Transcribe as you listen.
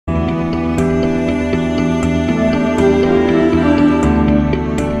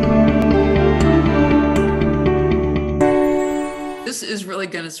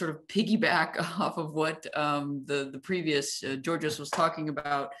to sort of piggyback off of what the previous Georgios was talking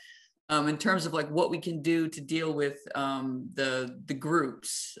about in terms of like what we can do to deal with the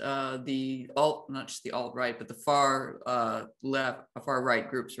groups, the alt, not just the alt-right, but the far left, far right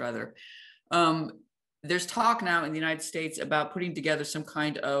groups rather. There's talk now in the United States about putting together some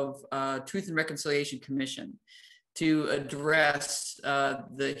kind of Truth and Reconciliation Commission to address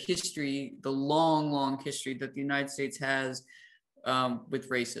the history, the long history that the United States has with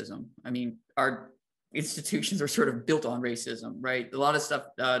racism. I mean, our institutions are sort of built on racism, right? A lot of stuff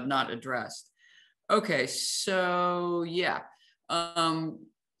not addressed. Okay, so yeah.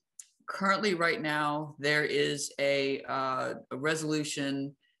 Currently, right now, there is a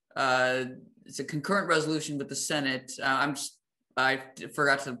resolution. It's a concurrent resolution with the Senate. I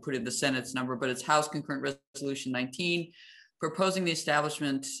forgot to put in the Senate's number, but it's House Concurrent Resolution 19, proposing the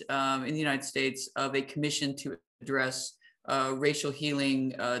establishment in the United States of a commission to address racial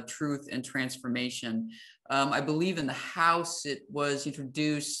healing, truth, and transformation. I believe in the House, it was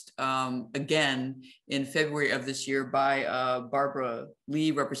introduced again in February of this year by Barbara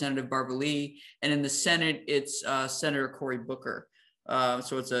Lee, Representative Barbara Lee, and in the Senate, it's Senator Cory Booker.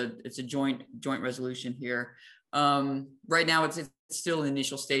 So it's a joint resolution here. Right now, it's still in the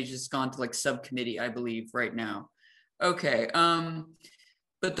initial stages. It's gone to like subcommittee, I believe, right now. Okay.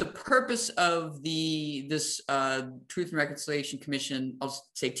 But the purpose of this Truth and Reconciliation Commission, I'll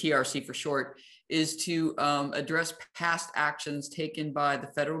say TRC for short, is to address past actions taken by the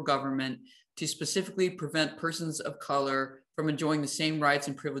federal government to specifically prevent persons of color from enjoying the same rights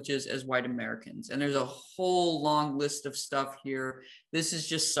and privileges as white Americans. And there's a whole long list of stuff here. This is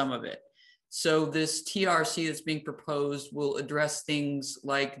just some of it. So this TRC that's being proposed will address things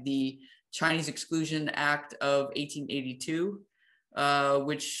like the Chinese Exclusion Act of 1882,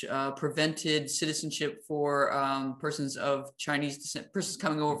 which prevented citizenship for persons of Chinese descent, persons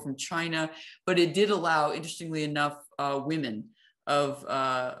coming over from China, but it did allow, interestingly enough, women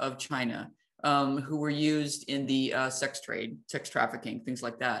of China who were used in the sex trade, sex trafficking, things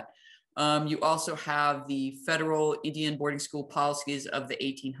like that. You also have the federal Indian boarding school policies of the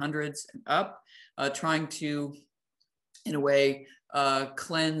 1800s and up, trying to, in a way,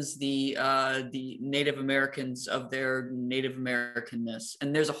 cleanse the Native Americans of their Native Americanness.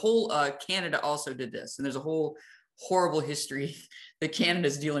 And there's a whole, Canada also did this, and there's a whole horrible history that Canada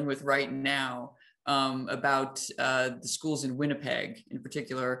is dealing with right now about the schools in Winnipeg in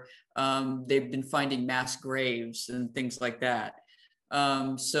particular. They've been finding mass graves and things like that.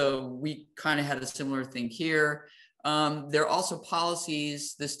 So we kind of had a similar thing here. There are also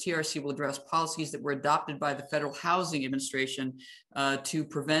policies, this TRC will address policies that were adopted by the Federal Housing Administration to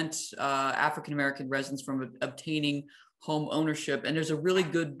prevent African-American residents from obtaining home ownership. And there's a really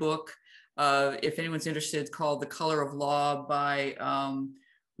good book, if anyone's interested, called The Color of Law by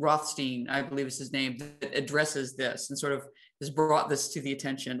Rothstein, I believe is his name, that addresses this and sort of has brought this to the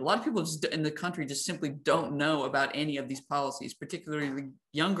attention. A lot of people in the country just simply don't know about any of these policies, particularly the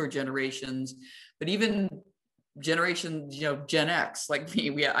younger generations, but even generation, Gen X, like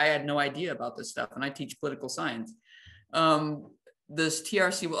me, I had no idea about this stuff, and I teach political science. This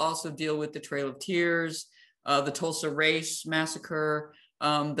TRC will also deal with the Trail of Tears, the Tulsa Race Massacre,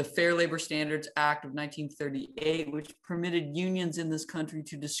 the Fair Labor Standards Act of 1938, which permitted unions in this country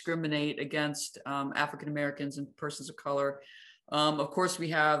to discriminate against African Americans and persons of color. Of course, we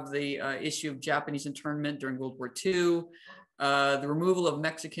have the issue of Japanese internment during World War II, the removal of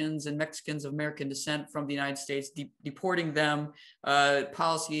Mexicans and Mexicans of American descent from the United States, deporting them,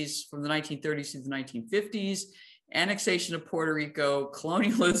 policies from the 1930s to the 1950s, annexation of Puerto Rico,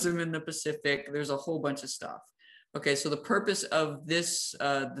 colonialism in the Pacific. There's a whole bunch of stuff. Okay, so the purpose of this,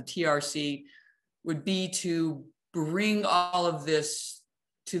 the TRC, would be to bring all of this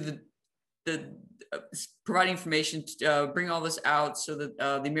to the provide information, bring all this out so that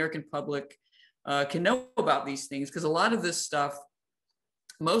the American public can know about these things, because a lot of this stuff,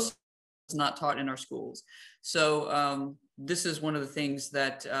 most is not taught in our schools. So this is one of the things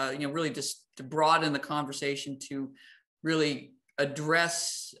that, really just to broaden the conversation to really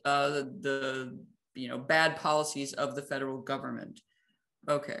address the bad policies of the federal government.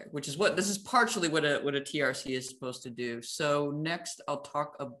 Okay, this is partially what a TRC is supposed to do. So next I'll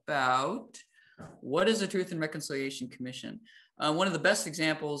talk about what is a Truth and Reconciliation Commission. One of the best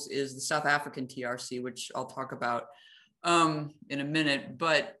examples is the South African TRC, which I'll talk about in a minute.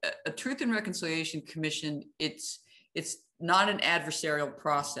 But a Truth and Reconciliation Commission, it's not an adversarial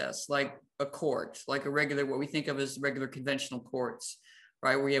process like a court, like what we think of as regular conventional courts,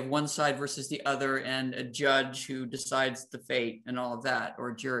 right? Where you have one side versus the other and a judge who decides the fate and all of that, or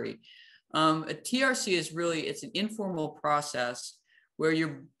a jury. A TRC is it's an informal process where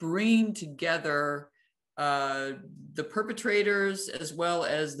you're bringing together the perpetrators as well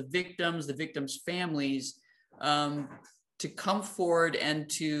as the victims' families, to come forward and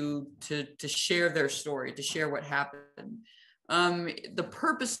to share their story, to share what happened. The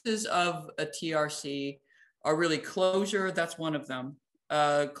purposes of a TRC are really closure. That's one of them.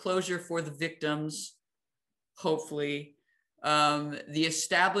 Closure for the victims, hopefully. The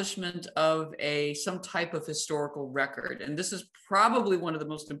establishment of some type of historical record. And this is probably one of the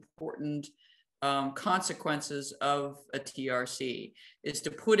most important consequences of a TRC, is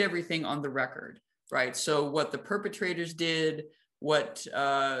to put everything on the record, right? So what the perpetrators did, what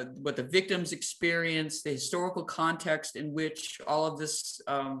the victims experienced, the historical context in which all of this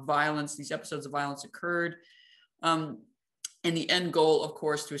violence, these episodes of violence occurred, and the end goal, of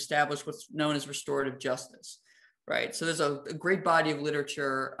course, to establish what's known as restorative justice, right? So there's a great body of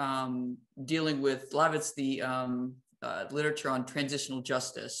literature dealing with, a lot of it's the literature on transitional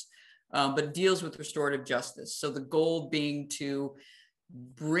justice, but it deals with restorative justice. So the goal being to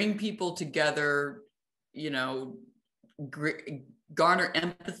bring people together, garner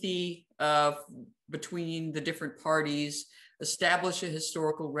empathy between the different parties, establish a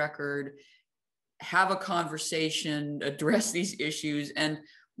historical record, have a conversation, address these issues. And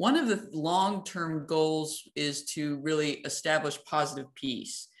one of the long-term goals is to really establish positive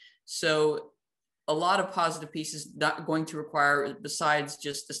peace. So a lot of positive peace is not going to require, besides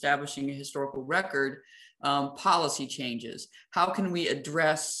just establishing a historical record, policy changes. How can we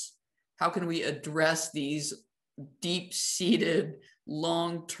address these deep-seated,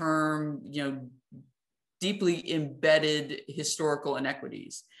 long-term, deeply embedded historical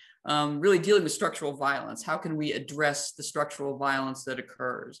inequities? Really dealing with structural violence. How can we address the structural violence that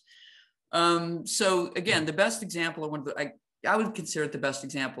occurs? So again, the best example, I would consider it the best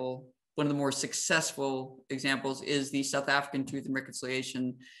example, one of the more successful examples, is the South African Truth and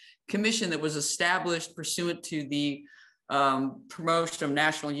Reconciliation Commission that was established pursuant to the Promotion of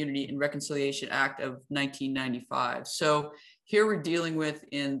National Unity and Reconciliation Act of 1995. So here we're dealing with,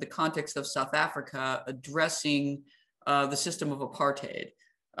 in the context of South Africa, addressing the system of apartheid,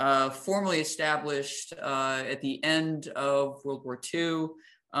 formally established at the end of World War II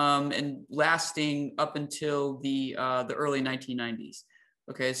and lasting up until the early 1990s.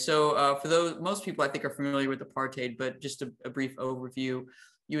 Okay, so for most people I think are familiar with apartheid, but just a brief overview.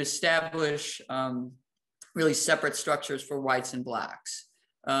 You establish really separate structures for whites and blacks.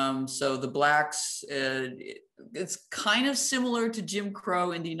 So the blacks, it's kind of similar to Jim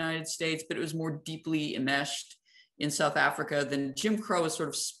Crow in the United States, but it was more deeply enmeshed in South Africa. Then Jim Crow is sort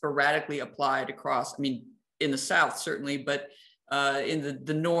of sporadically applied across, in the South certainly, but in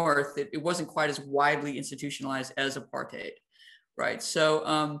the North, it wasn't quite as widely institutionalized as apartheid, right?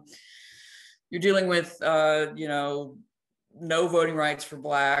 So you're dealing with, no voting rights for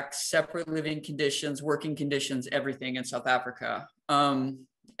blacks, separate living conditions, working conditions, everything in South Africa.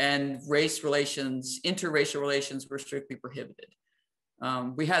 And race relations, interracial relations were strictly prohibited.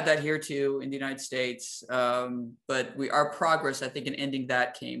 We had that here too in the United States, but our progress, I think, in ending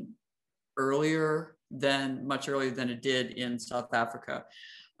that came much earlier than it did in South Africa.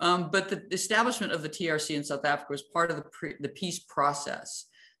 But the establishment of the TRC in South Africa was part of the peace process.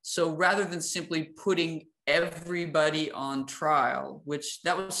 So rather than simply putting everybody on trial, which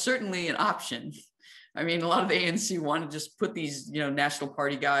that was certainly an option. A lot of the ANC wanted to just put these, National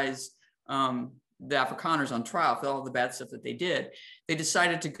Party guys, the Afrikaners, on trial for all the bad stuff that they did. They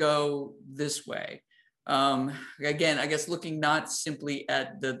decided to go this way. Again, I guess looking not simply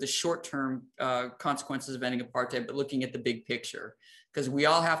at the short-term consequences of ending apartheid, but looking at the big picture, because we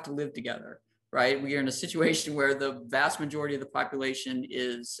all have to live together, right? We are in a situation where the vast majority of the population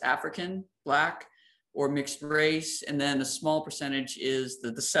is African, Black, or mixed race, and then a small percentage is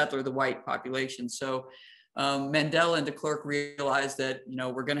the settler, the white population. So Mandela and de Klerk realized that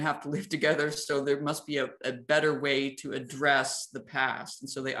we're going to have to live together, so there must be a better way to address the past, and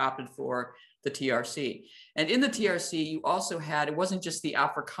so they opted for the TRC. And in the TRC, you also had, it wasn't just the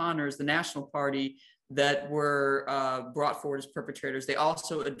Afrikaners, the National Party, that were brought forward as perpetrators. They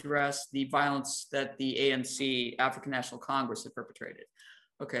also addressed the violence that the ANC, African National Congress, had perpetrated.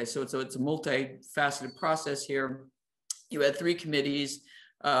 Okay, so it's a multifaceted process here. You had 3 committees,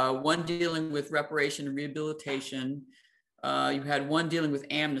 one dealing with reparation and rehabilitation. You had one dealing with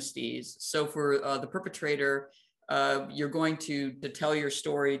amnesties. So for the perpetrator, you're going to tell your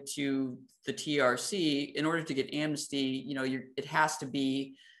story to the TRC. In order to get amnesty, it has to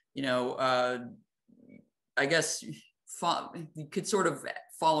be, I guess you could sort of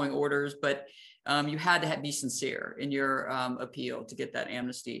following orders, but you had to be sincere in your appeal to get that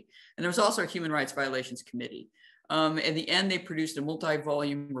amnesty. And there was also a Human Rights Violations Committee. In the end, they produced a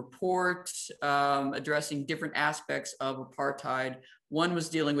multi-volume report addressing different aspects of apartheid. One was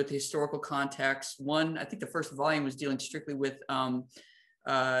dealing with the historical context. One, I think the first volume was dealing strictly with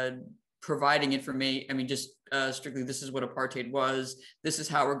providing information. I mean, just strictly, this is what apartheid was. This is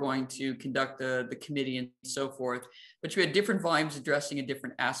how we're going to conduct the committee and so forth. But you had different volumes addressing a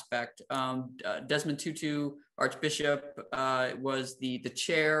different aspect. Desmond Tutu, Archbishop, was the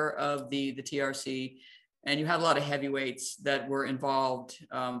chair of the TRC. And you had a lot of heavyweights that were involved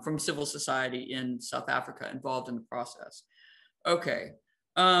from civil society in South Africa involved in the process. Okay.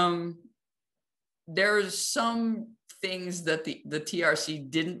 There's some things that the TRC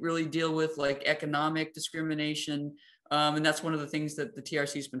didn't really deal with, like economic discrimination. And that's one of the things that the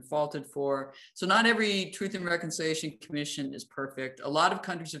TRC has been faulted for. So not every Truth and Reconciliation Commission is perfect. A lot of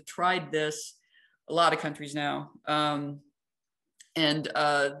countries have tried this, a lot of countries now, and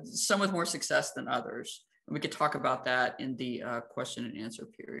some with more success than others. And we could talk about that in the question and answer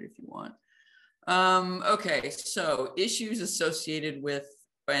period if you want. Okay, so issues associated with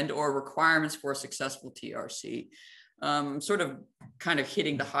and or requirements for a successful TRC. Sort of kind of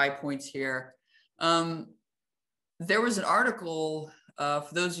hitting the high points here. There was an article, for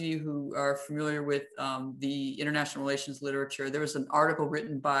those of you who are familiar with the international relations literature, there was an article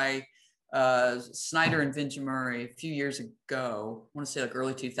written by Snyder and Vinjamuri a few years ago, I want to say like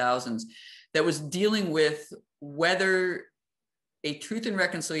early 2000s, that was dealing with whether a Truth and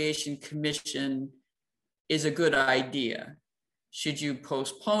Reconciliation Commission is a good idea. Should you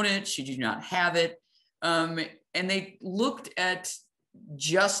postpone it? Should you not have it? And they looked at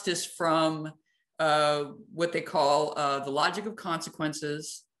justice from what they call the logic of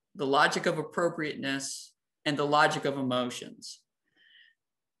consequences, the logic of appropriateness, and the logic of emotions.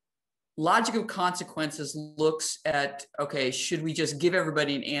 Logic of consequences looks at, okay, should we just give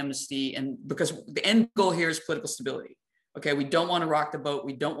everybody an amnesty? And because the end goal here is political stability. Okay, we don't want to rock the boat.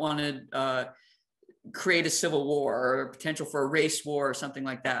 We don't want to create a civil war or a potential for a race war or something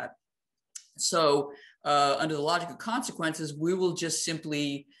like that. So under the logic of consequences, we will just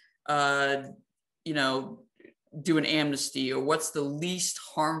simply, you know, do an amnesty, or what's the least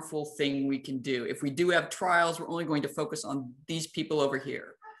harmful thing we can do. If we do have trials, we're only going to focus on these people over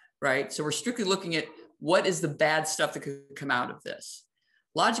here, right? So we're strictly looking at what is the bad stuff that could come out of this.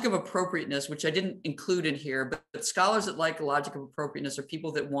 Logic of appropriateness, which I didn't include in here, but scholars that like the logic of appropriateness are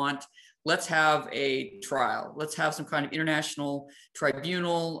people that want, let's have a trial. Let's have some kind of international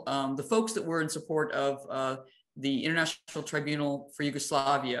tribunal. The folks that were in support of the International Tribunal for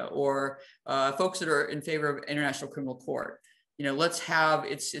Yugoslavia, or folks that are in favor of International Criminal Court. You know, let's have,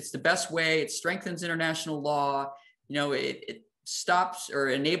 it's the best way, it strengthens international law, you know, it stops or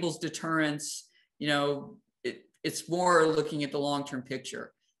enables deterrence, you know, it's more looking at the long-term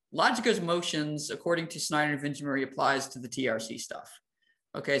picture. Logic of emotions, according to Snyder and Vinjamuri, applies to the TRC stuff.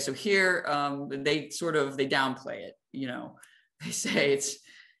 Okay, so here they downplay it. You know, they say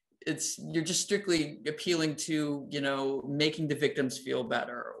you're just strictly appealing to, you know, making the victims feel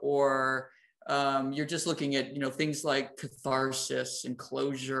better, or you're just looking at, you know, things like catharsis and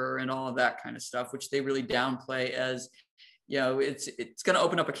closure and all of that kind of stuff, which they really downplay as, you know, it's going to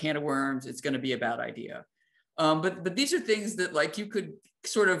open up a can of worms. It's going to be a bad idea. But these are things that, like, you could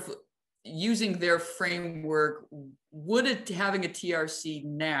sort of, using their framework, having a TRC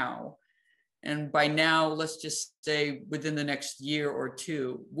now, and by now, let's just say within the next year or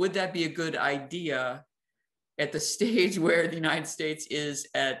two, would that be a good idea at the stage where the United States is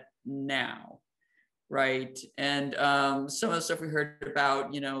at now, right? And some of the stuff we heard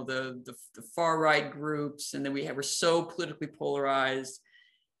about, you know, the far right groups, and then we're so politically polarized.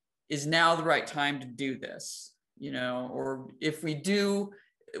 Is now the right time to do this, you know? Or if we do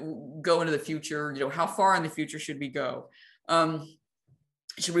go into the future, you know, how far in the future should we go?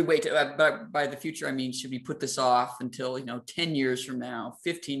 Should we wait by the future, I mean, should we put this off until, you know, 10 years from now,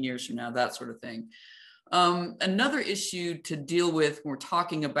 15 years from now, that sort of thing. Another issue to deal with when we're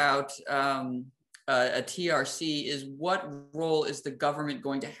talking about a TRC is, what role is the government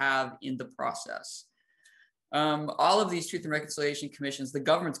going to have in the process? All of these Truth and Reconciliation Commissions, the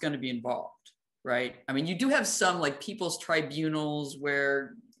government's going to be involved, right? I mean, you do have some like people's tribunals,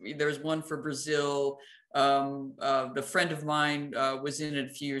 where there's one for Brazil. The friend of mine was in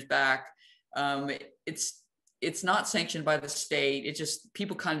it a few years back. It's not sanctioned by the state. It's just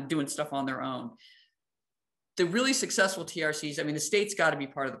people kind of doing stuff on their own. The really successful TRCs, I mean, the state's got to be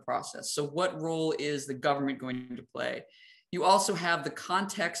part of the process. So what role is the government going to play? You also have the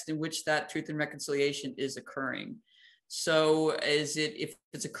context in which that truth and reconciliation is occurring. So if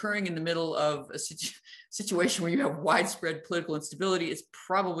it's occurring in the middle of a situation where you have widespread political instability, it's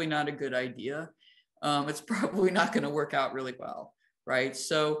probably not a good idea. it's probably not going to work out really well, right?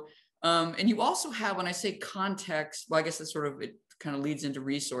 So, and you also have, when I say context, well, I guess that sort of, it kind of leads into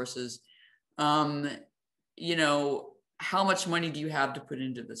resources. You know, how much money do you have to put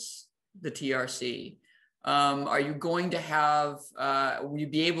into the TRC? Are you going to have, will you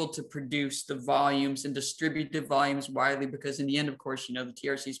be able to produce the volumes and distribute the volumes widely? Because in the end, of course, you know, the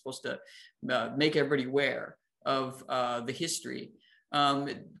TRC is supposed to make everybody aware of the history.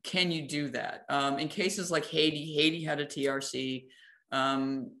 Can you do that? In cases like Haiti had a TRC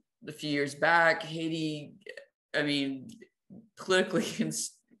a few years back. Haiti, I mean, politically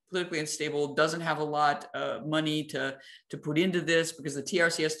unstable, doesn't have a lot of money to put into this because the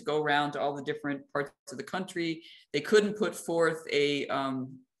TRC has to go around to all the different parts of the country. They couldn't put forth a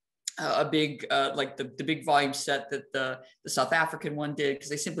big like the big volume set that the South African one did, because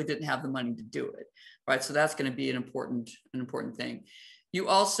they simply didn't have the money to do it, right? So that's going to be an important thing. You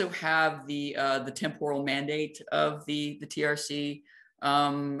also have the temporal mandate of the TRC.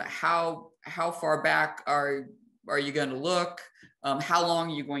 How far back are you going to look? How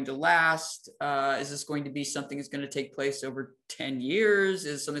long are you going to last? Is this going to be something that's going to take place over 10 years?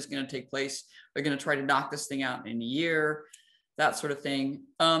 Is something that's going to take place? They're going to try to knock this thing out in a year, that sort of thing.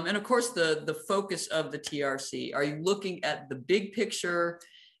 And of course, the focus of the TRC. Are you looking at the big picture?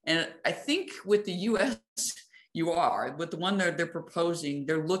 And I think with the US, you are. With the one they're proposing,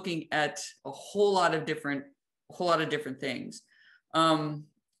 they're looking at a whole lot of different things.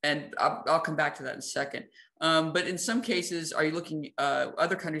 And I'll come back to that in a second. But in some cases, are you looking,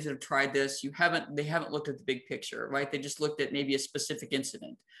 other countries that have tried this, they haven't looked at the big picture, right? They just looked at maybe a specific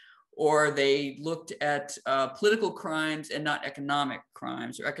incident, or they looked at political crimes and not economic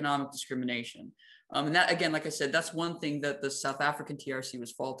crimes or economic discrimination. And that, again, like I said, that's one thing that the South African TRC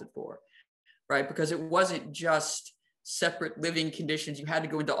was faulted for, right? Because it wasn't just separate living conditions. You had to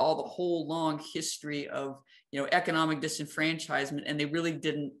go into the whole long history of, you know, economic disenfranchisement, and they really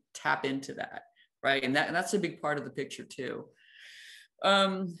didn't tap into that, right? And that's a big part of the picture too.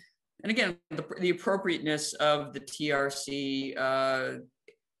 And again, the appropriateness of the TRC.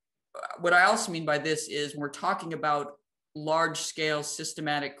 What I also mean by this is when we're talking about large-scale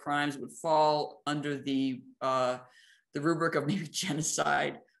systematic crimes, would fall under the rubric of maybe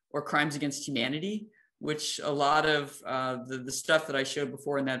genocide or crimes against humanity, which a lot of the stuff that I showed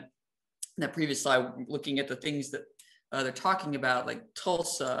before in that previous slide, looking at the things that they're talking about, like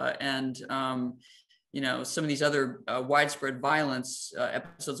Tulsa and you know, some of these other widespread violence,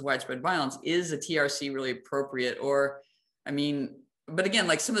 episodes of widespread violence, is a TRC really appropriate? Or, I mean, but again,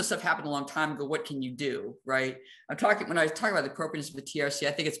 like some of the stuff happened a long time ago. What can you do, right? When I talk about the appropriateness of the TRC,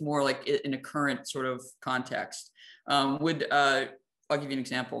 I think it's more like in a current sort of context. I'll give you an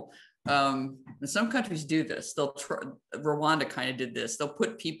example. And some countries do this. Rwanda kind of did this. They'll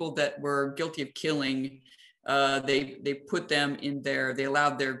put people that were guilty of killing. They put them in they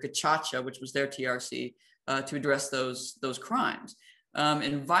allowed their gacaca, which was their TRC, to address those crimes.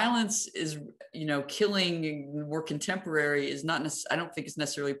 And violence is, you know, killing more contemporary is not, I don't think it's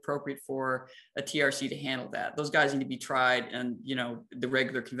necessarily appropriate for a TRC to handle that. Those guys need to be tried and, you know, the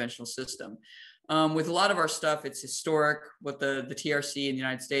regular conventional system. With a lot of our stuff, it's historic, what the TRC in the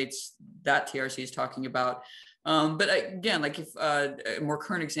United States, that TRC is talking about. But again, like if a more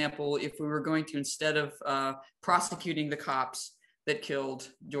current example, if we were going to, instead of prosecuting the cops that killed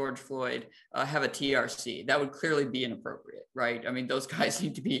George Floyd, have a TRC, that would clearly be inappropriate, right? I mean, those guys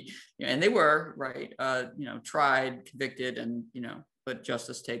need to be, you know, and they were, right, you know, tried, convicted, and, you know, let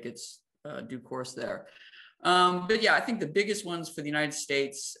justice take its due course there. But yeah, I think the biggest ones for the United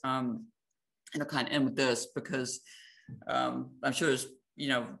States, and I'll kind of end with this because I'm sure there's, you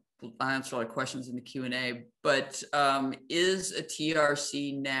know, I'll answer a lot of questions in the Q&A, but is a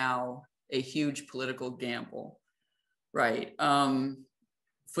TRC now a huge political gamble, right?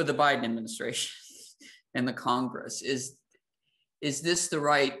 For the Biden administration and the Congress? Is this the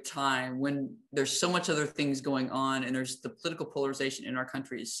right time when there's so much other things going on and there's the political polarization in our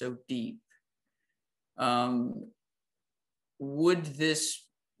country is so deep? Would this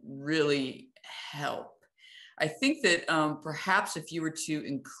really help? I think that perhaps if you were to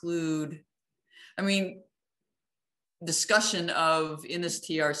include, I mean, discussion of, in this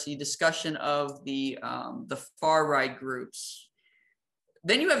TRC, discussion of the far right groups,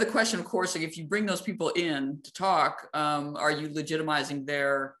 then you have the question, of course, like if you bring those people in to talk, are you legitimizing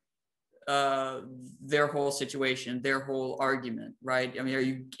their whole situation, their whole argument, right? I mean, are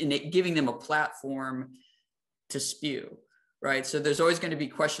you giving them a platform to spew, right? So there's always going to be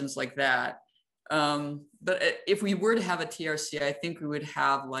questions like that. But if we were to have a TRC, I think we would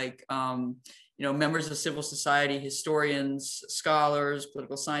have like, members of civil society, historians, scholars,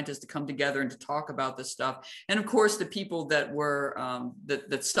 political scientists to come together and to talk about this stuff. And of course, the people that were,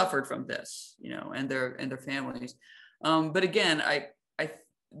 that suffered from this, and their families. But again,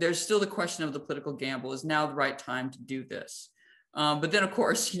 there's still the question of the political gamble. Is now the right time to do this? But then of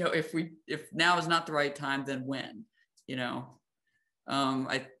course, if now is not the right time, then when?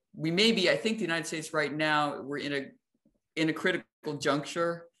 I think the United States right now, we're in a critical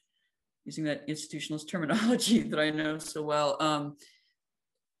juncture, using that institutionalist terminology that I know so well.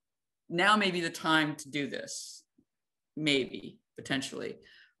 Now may be the time to do this, maybe, potentially.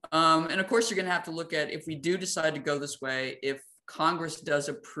 And of course, you're going to have to look at, if we do decide to go this way, if Congress does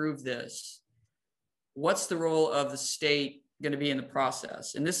approve this, what's the role of the state going to be in the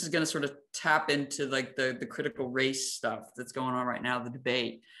process? And this is going to sort of tap into like the critical race stuff that's going on right now, the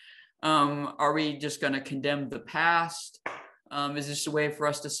debate. Are we just going to condemn the past? Is this a way for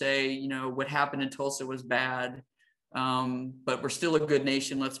us to say, what happened in Tulsa was bad, but we're still a good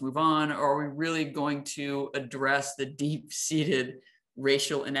nation, let's move on? Or are we really going to address the deep-seated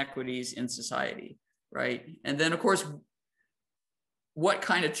racial inequities in society, right? And then, of course, what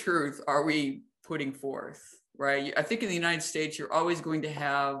kind of truth are we putting forth, right? I think in the United States, you're always going to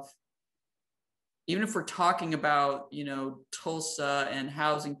have, even if we're talking about, Tulsa and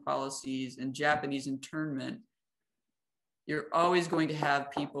housing policies and Japanese internment, you're always going to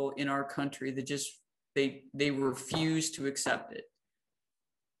have people in our country that just, they refuse to accept it.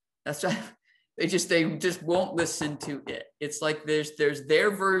 That's right. They just won't listen to it. It's like there's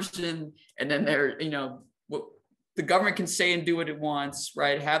their version, and then what the government can say and do what it wants,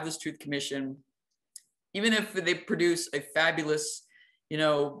 right? Have this truth commission, even if they produce a fabulous,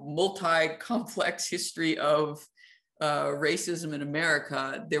 multi-complex history of racism in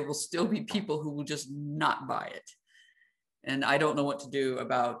America, there will still be people who will just not buy it. And I don't know what to do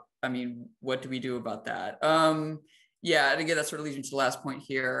about, what do we do about that? Yeah, and again, that sort of leads me to the last point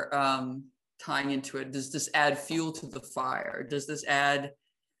here, tying into it. Does this add fuel to the fire? Does this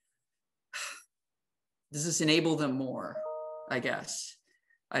enable them more? I guess.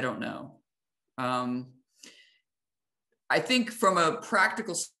 I don't know. I think from a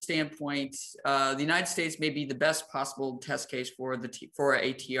practical standpoint, the United States may be the best possible test case for a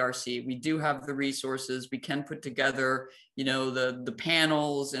TRC. We do have the resources. We can put together, the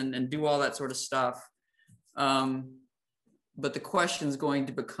panels and do all that sort of stuff. But the question is going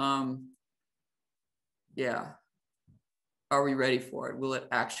to become, are we ready for it? Will it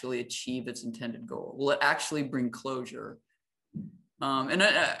actually achieve its intended goal? Will it actually bring closure? And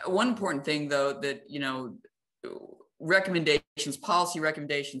one important thing, though, that, recommendations, policy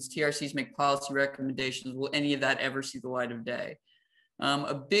recommendations, TRCs make policy recommendations. Will any of that ever see the light of day?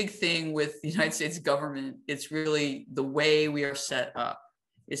 A big thing with the United States government, it's really the way we are set up.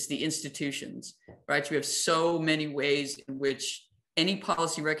 It's the institutions, right? We have so many ways in which any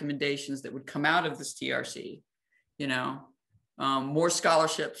policy recommendations that would come out of this TRC, more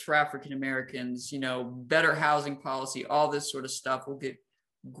scholarships for African Americans, better housing policy, all this sort of stuff will get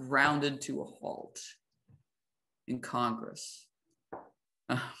grounded to a halt in Congress.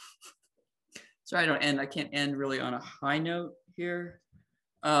 Sorry, I can't end really on a high note here.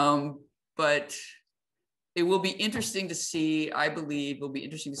 But it will be interesting to see, I believe it'll be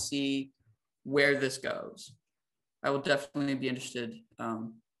interesting to see where this goes. I will definitely be interested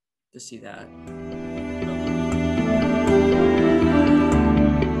to see that.